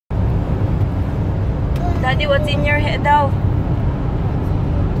Daddy, what's in your head daw?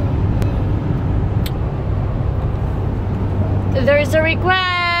 There's a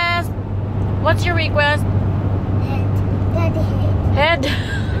request. What's your request? Head. Daddy head. Head?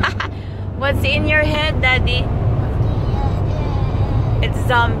 What's in your head, Daddy? It's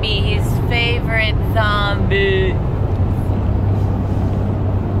zombie. His favorite zombie.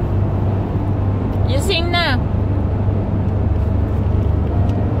 You sing na.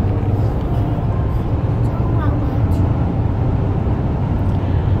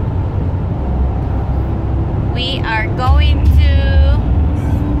 We are going to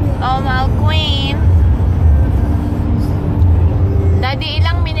Al Quwain. Daddy,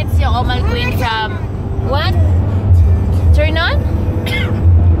 ilang minutes yung Al Quwain from what? Turn on?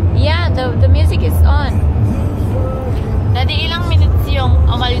 Yeah, the music is on. Daddy, ilang minutes yung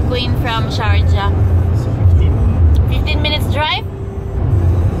Al Quwain from Sharjah? 15 minutes drive?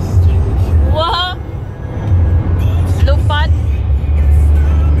 Wow! Lupat.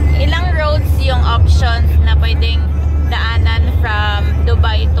 Ilang roads yung options na pwedeng daanan from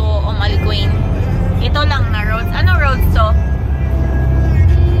Dubai to Al Quwain? Ito lang na roads. Anong roads to?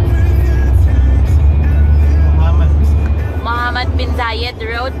 Muhammad bin Zayed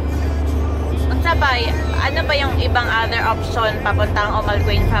Road. Ano ba yung ibang other option papuntang Al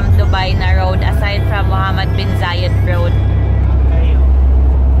Quwain from Dubai na road aside from Muhammad bin Zayed Road?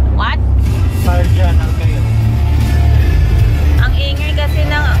 What? Sharjah ng kayo. Ang ingay kasi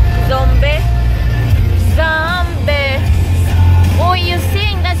ng zombie. Zombie. Oh, you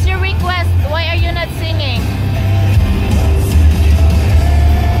sing. That's your request. Why are you not singing?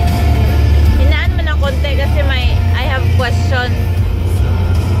 Hinaan mo ng konti kasi I have questions.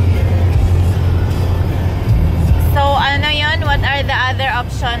 So, ano yun? What are the other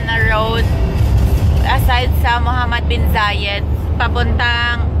option na road aside sa Muhammad bin Zayed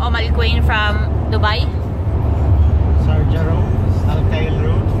papuntang Al Quwain from Dubai? Sharjah Road, Al Quwain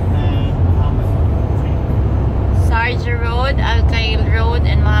Road, and Muhammad. Sharjah Road, Al Quwain Road,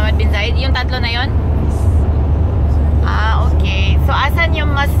 and Muhammad bin Zayed. Yung tatlo na yun? Ah, okay. So, asan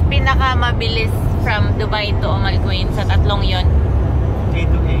yung mas pinakamabilis from Dubai to Al Quwain sa tatlong yun? A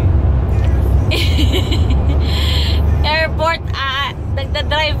to A. Airport,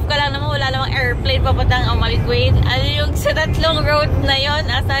 nagda-drive ka lang naman, wala namang airplane papuntang Al Quwain. Ano yung sa tatlong road na yon,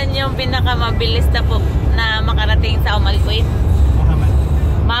 asan yung pinakamabilis na makarating sa Al Quwain?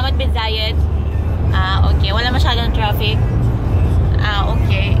 Muhammad bin Zayed. Ah, okay. Wala masyadong traffic. Ah,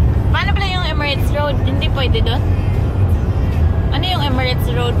 okay. Paano pala yung Emirates Road? Hindi pwede doon? Ano yung Emirates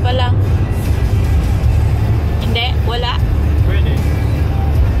Road pala? Hindi? Wala? Pwede.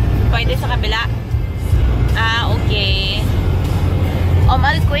 Pwede sa kabila? Ah, okay.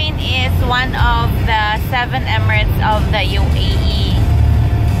 Al Quwain is one of the 7 Emirates of the UAE.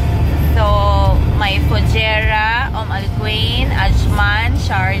 So, may Fujairah, Al Quwain, Ajman,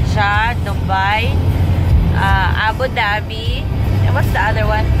 Sharjah, Dubai, Abu Dhabi, what's the other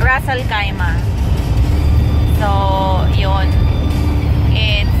one? Ras Al Khaimah. So, yun.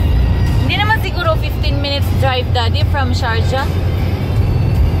 It's, hindi naman siguro 15 minutes drive, Daddy, from Sharjah.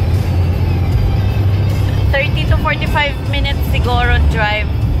 30 to 45 minutes siguro drive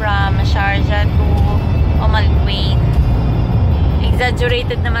from Sharjah to Al Quwain.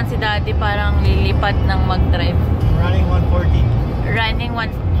 Exaggerated naman si Daddy, parang lilipad ng mag-drive. Running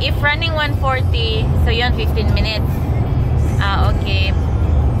 140. If running 140, so yun 15 minutes. Ah, okay.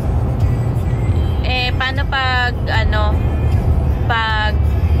 Eh, paano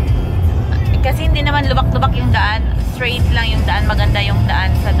kasi hindi naman lubak-lubak yung daan, straight lang yung daan, maganda yung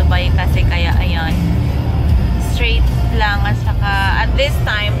daan sa Dubai kasi kaya ayun. Straight lang at saka at this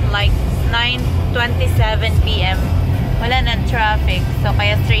time like 9:27 PM wala nang traffic, so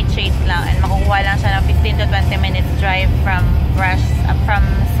kaya straight lang and makukuha lang siya ng 15 to 20 minutes drive from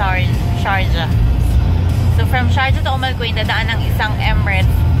Sharjah. So from Sharjah to Al Quwain dadaan ng isang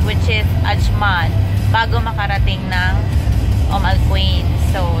Emirates which is Ajman bago makarating ng Al Quwain.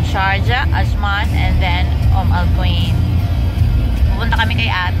 So Sharjah, Ajman, and then Al Quwain. Pupunta kami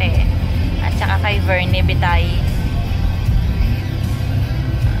kay ate at saka kay Verne Bitay.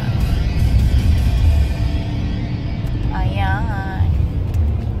 Ayan.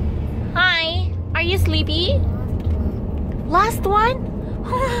 Hi! Are you sleepy? Last one?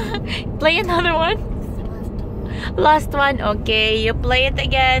 Play another one? Last one? Okay, you play it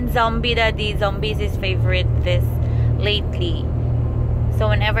again. Zombie Daddy. Zombie is his favorite this lately. So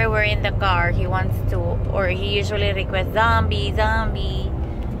whenever we're in the car, he wants to, or he usually requests zombie, zombie.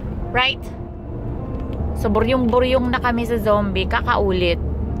 Right? So buryong-buryong na kami sa zombie. Kakaulit.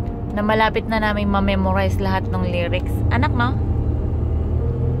 Na malapit na namin ma-memorize lahat ng lyrics. Anak, no?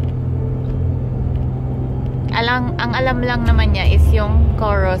 ang alam lang naman niya is yung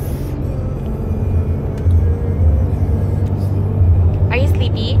chorus. Are you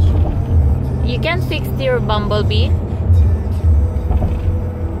sleepy? You can fix your bumblebee.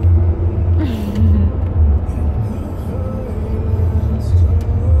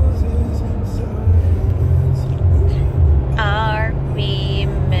 Are we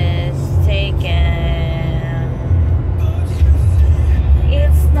mistaken?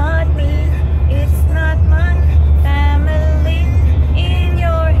 It's not me, it's not my family in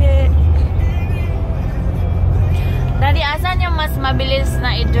your head. Daddy, asan yung mas mabilis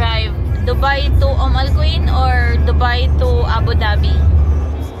na i-drive? Dubai to Umm Al Quwain or Dubai to Abu Dhabi?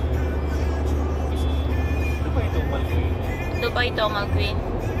 Dubai to Umm Al Quwain. Dubai to Umm Al Quwain.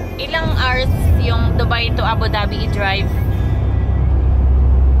 Ilang hours yung Dubai to Abu Dhabi i-drive?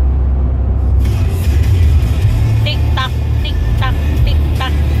 Tik-tak, tik-tak,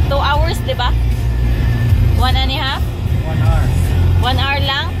 tik-tak. 2 hours, di ba? 1 and a half? 1 hour. 1 hour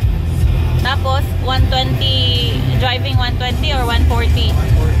lang? Tapos, 120, driving 120 or 140?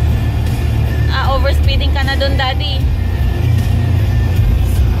 140. Overspeeding ka na dun, Daddy.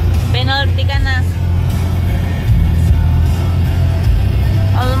 Penalty ka na.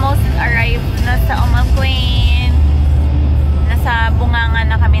 Almost arrived na sa Umm Al Quwain. Nasa bungangan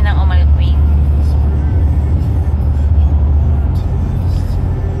na kami ng Umm Al Quwain.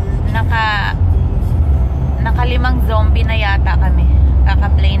 Nakalimang zombie na yata kami.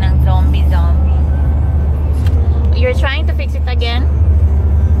 Kaka-play ng zombie. You're trying to fix it again?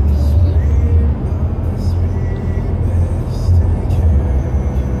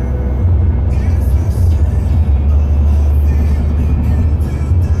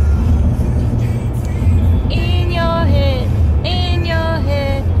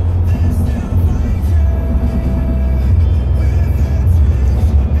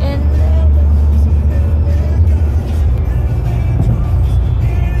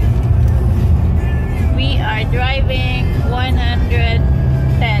 Driving 110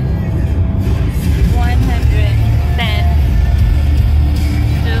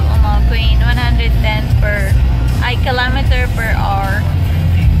 to Umm Al Quwain. 110 kilometer per hour.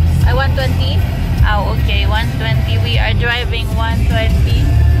 120? Oh, okay, 120. We are driving 120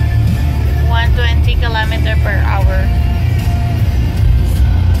 kilometer per hour.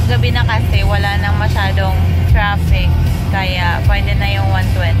 Gabi na kasi wala nang masyadong traffic, kaya pwede na yung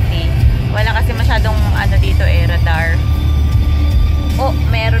 120. Wala kasi masyadong ano dito radar. Oh,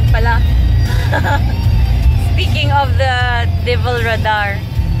 meron pala. Speaking of the devil radar,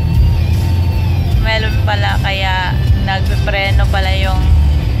 meron pala, kaya nagpreno pala yung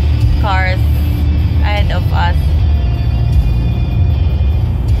cars ahead of us.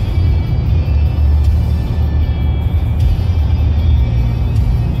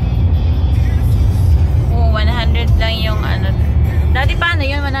 Oh, 100 lang yung ano. Dati paano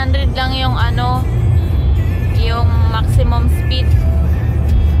yun? 100 lang yung ano, yung maximum speed.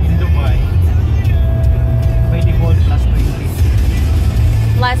 In Dubai, by default plus 20.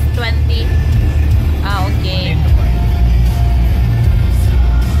 Plus 20. Ah, okay. In Dubai.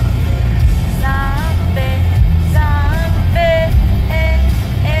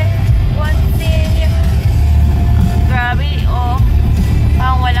 What's in you? Grabe, oh.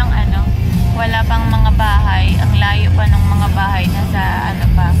 Parang walang ano, wala pang mga bahay. Ang layo pa ng mga bahay na sa ano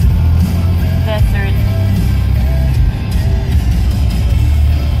pa, desert.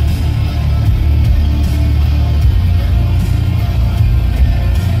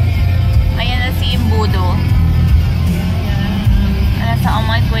 Ayan na si Imbudo. Nasa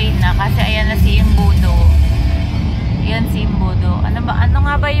Umm Al Quwain na kasi ayan na si Imbudo. Ayan si Imbudo. Ano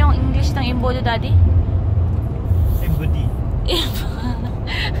nga ba yung English ng Imbudo, Daddy? Embody.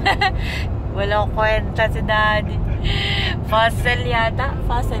 Walang kwenta si Daddy. Fossil yata?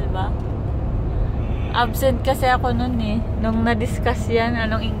 Fossil ba? Absent kasi ako nun eh. Nung na-discuss yan,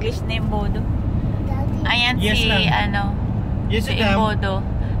 anong English na Imbudo. Ayan Yes, si, ma'am. ano, Yes, si ma'am. Imbudo.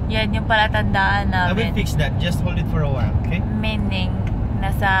 Yan yung palatandaan I will namin. fix that. Just hold it for a while, okay? Meaning,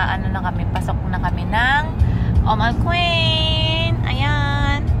 nasa ano na kami, pasok na kami ng Umm Al Quwain.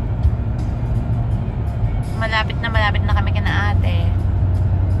 Ayan. Malapit na kami kina ate.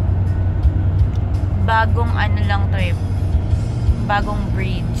 Bagong ano lang to eh. Bagong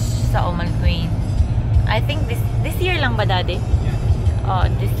bridge sa Umm Al Quwain. I think this year lang ba, Daddy? Yeah. Oh,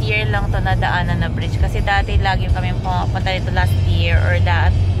 this year lang to nadaanan na bridge. Kasi dati lagi kami pumunta dito last year or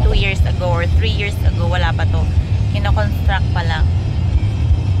 2 years ago or 3 years ago. Wala pa to. Kino-construct pa lang.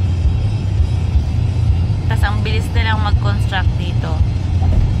 Tapos ang bilis nilang mag-construct dito.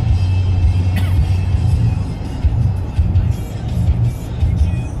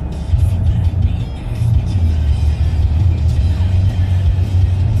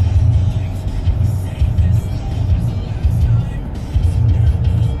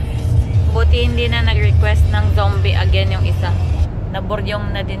 zombie again yung isa.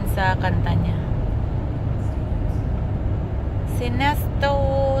 Naburyong na din sa kanta niya.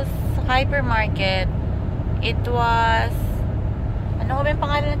 Sinestos hypermarket. It was... Ano ba yung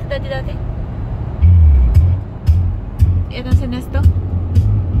pangalan nito dati? Ito Sinesto?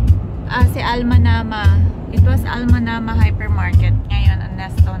 Si Almanama. It was Almanama hypermarket. Ngayon,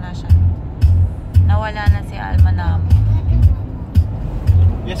 Nesto na siya. Nawala na si Almanama.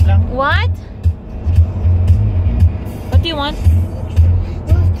 Yes lang. What? What do you want?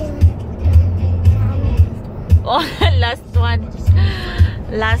 Oh, last one.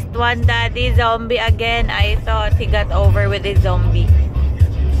 Last one, Daddy. Zombie again. I thought he got over with his zombie.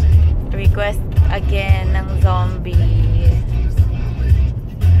 Request again ng zombie.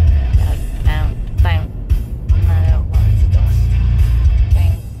 Time.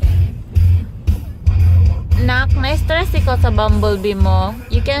 Nak, na-stress ikaw sa bumblebee mo.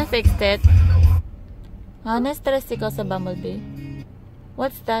 You can fix it. Na-stress ikaw sa bumblebee.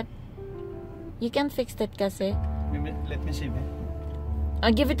 What's that? You can fix it kasi. Let me see, man.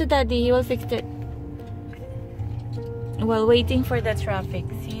 I'll give it to Daddy. He will fix it. While waiting for the traffic.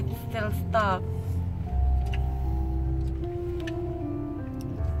 See, it's still stopped.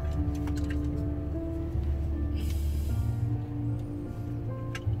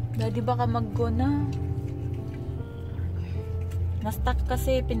 Daddy, baka mag-go na. Na-stuck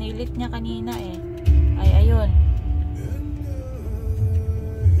kasi. Pinilit niya kanina eh. Ay, ayun.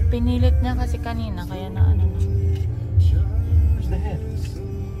 Pinilit niya kasi kanina. Kaya na ano na. Where's the head?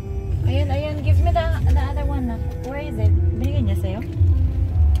 Ayun. Give me the other one na. Where is it? Binigyan niya sa'yo?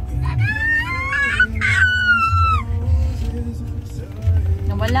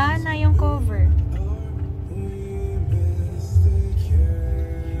 Nawala na yung cover.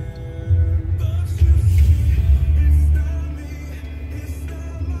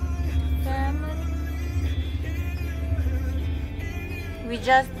 We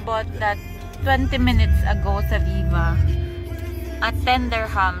just bought that 20 minutes ago sa Viva at 10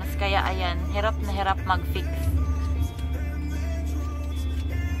 dirhams. Kaya ayan, hirap na hirap mag-fix.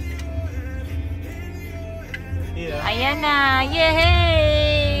 Yeah. Ayan na! Yay!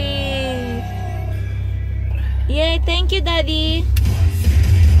 Yay! Thank you, Daddy!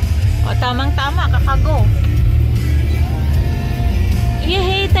 O, tamang-tama. Kakago.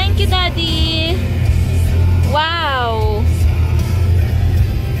 Yay! Thank you, Daddy! Wow!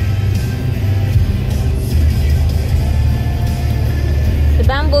 The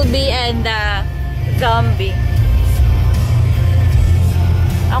bumblebee and the zombie.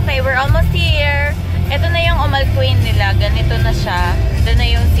 Okay, we're almost here. Ito na yung Umm Al Quwain nila. Ganito na siya. Ito na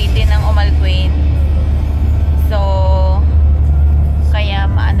yung city ng Umm Al Quwain. So, kaya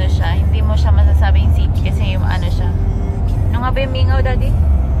maano siya. Hindi mo siya masasabing city kasi yung ano siya. Ano nga ba yung mingaw, Daddy?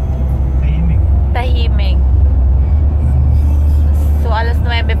 Tahimik. So, alas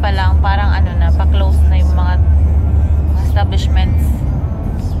 9 pa lang. Parang ano na, pa-close na yung mga establishments.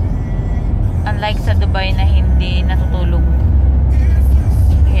 Unlike sa Dubai na hindi natutulog.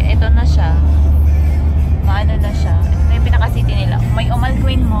 Ito na siya. Maano na siya. Ito na yung pinaka-city nila. May Umm Al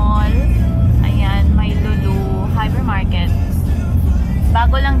Quwain Mall. Ayan, may Lulu Hypermarket.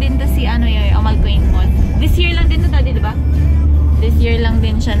 Bago lang din to si ano yung Umm Al Quwain Mall. This year lang din to, Daddy, diba? This year lang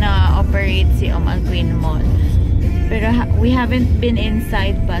din siya na-operate si Umm Al Quwain Mall. Pero we haven't been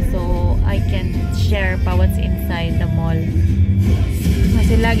inside pa, so I can't share pa what's inside the mall.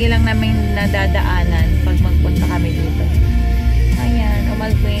 Kasi lagi lang namin nadadaanan pag magpunta kami dito. Ayan, Umm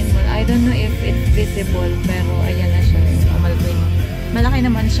Al Quwain Mall. I don't know if it's visible, pero ayan na siya, Umm Al Quwain Mall. Malaki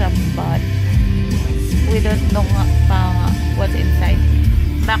naman siya, but we don't know pa what's inside.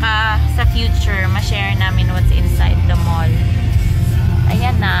 Baka sa future, ma-share namin what's inside the mall.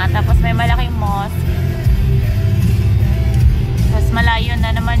 Ayan na. Tapos may malaking mosque. Tapos malayo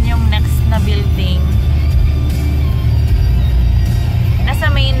na naman yung next na building. Nasa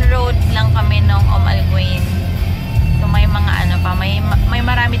main road lang kami ng Umm Al Quwain. So may mga ano pa, may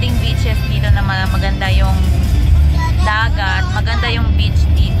marami ding beaches dito na maganda yung dagat, maganda yung beach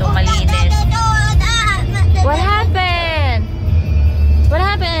dito, malinis. What happened? What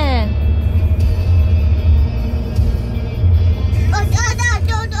happened?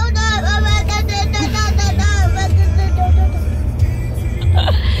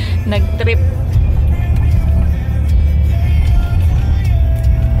 Nag-trip.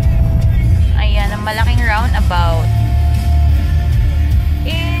 Ayan, ang malaking roundabout.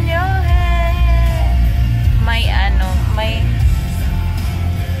 In your head. May ano, may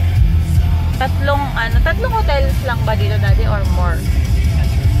tatlong hotels lang ba dito, Daddy, or more?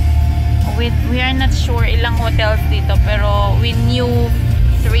 We are not sure ilang hotels dito, pero we knew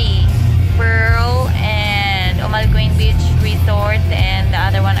 3. Pearl and Umm Al Quwain Beach Resort, and the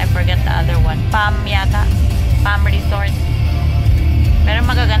other one, I forget the other one. Palm yata. Palm Resort. Pero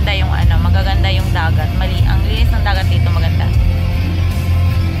magaganda yung magaganda yung dagat. Ang linis ng dagat dito, maganda.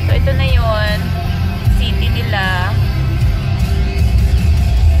 So ito na yun, city nila.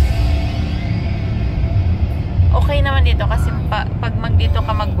 Okay naman dito kasi pag dito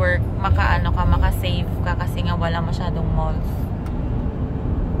ka mag-work, maka-save ka kasi nga wala masyadong malls.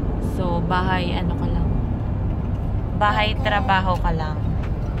 So bahay ka lang. Bahay trabaho ka lang.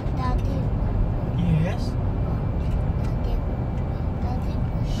 Daddy. Yes.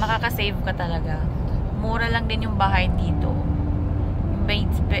 Makaka-save ka talaga. Mura lang din yung bahay dito. Bed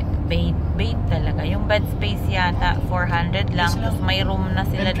talaga. Yung bed space yata 400 lang. Tapos may room na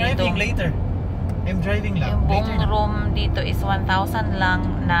sila dito. I'm driving later. I'm driving lang. Yung buong room dito is 1,000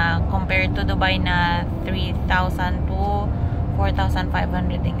 lang, na compared to Dubai na 3,000 to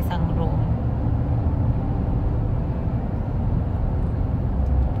 4,500 yung isang room.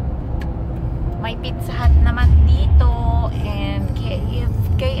 May Pizza Hut naman dito, and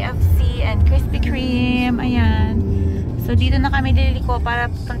KFC and Krispy Kreme. Ayan. So dito na kami liliko para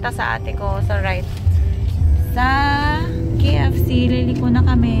punta sa ate ko. So right, sa KFC liliko na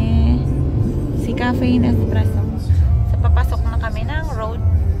kami. Si Cafe and Espresso. So papasok na kami ng road.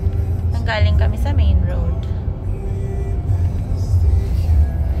 Nanggaling kami sa main road.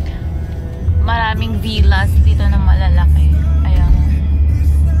 Maraming villas dito na malalaki. Ayan.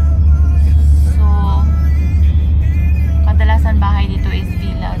 So kadalasan bahay dito is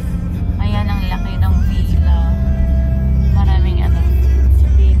villas. Ayan ang laki ng villa. Maraming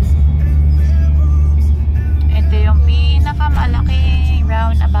big. Ito yung pinakamalaking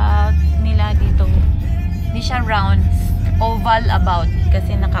roundabout nila dito. Hindi siya round, oval about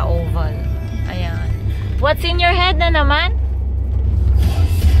kasi naka-oval. Ayan. What's in your head na naman?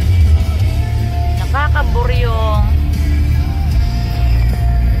 Nakakaburyong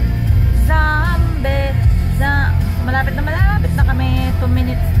zombie. Malapit na kami. 2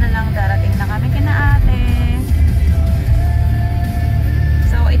 minutes na lang darating na kami kina ate.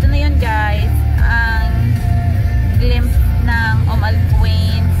 So ito na yun guys, ang glimpse ng Umm Al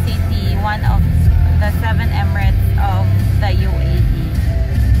Quwain City, one of the 7 Emirates of the UAE.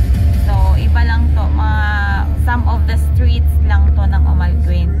 So iba lang to, some of the streets lang to ng Umm Al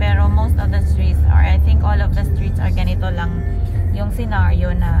Quwain, pero most of the streets, or I think all of the streets are ganito lang yung scenario,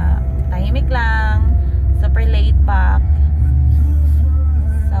 na tahimik lang, super laid back.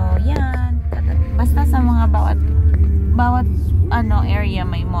 So yan, basta sa mga bawat area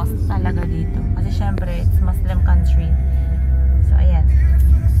may mosque talaga dito, kasi syempre it's Muslim country. So ayan,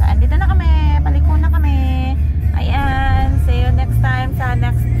 so andito na kami, paliko na kami. Ayan, see you next time sa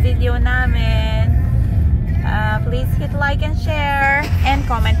next video namin. Please hit like and share and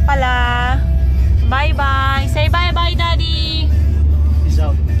comment pala. Bye bye, say bye bye daddy. Peace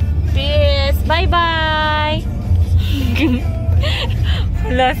out. Peace, bye bye.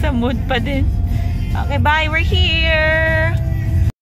 Wala sa mood pa din. Okay, bye, we're here.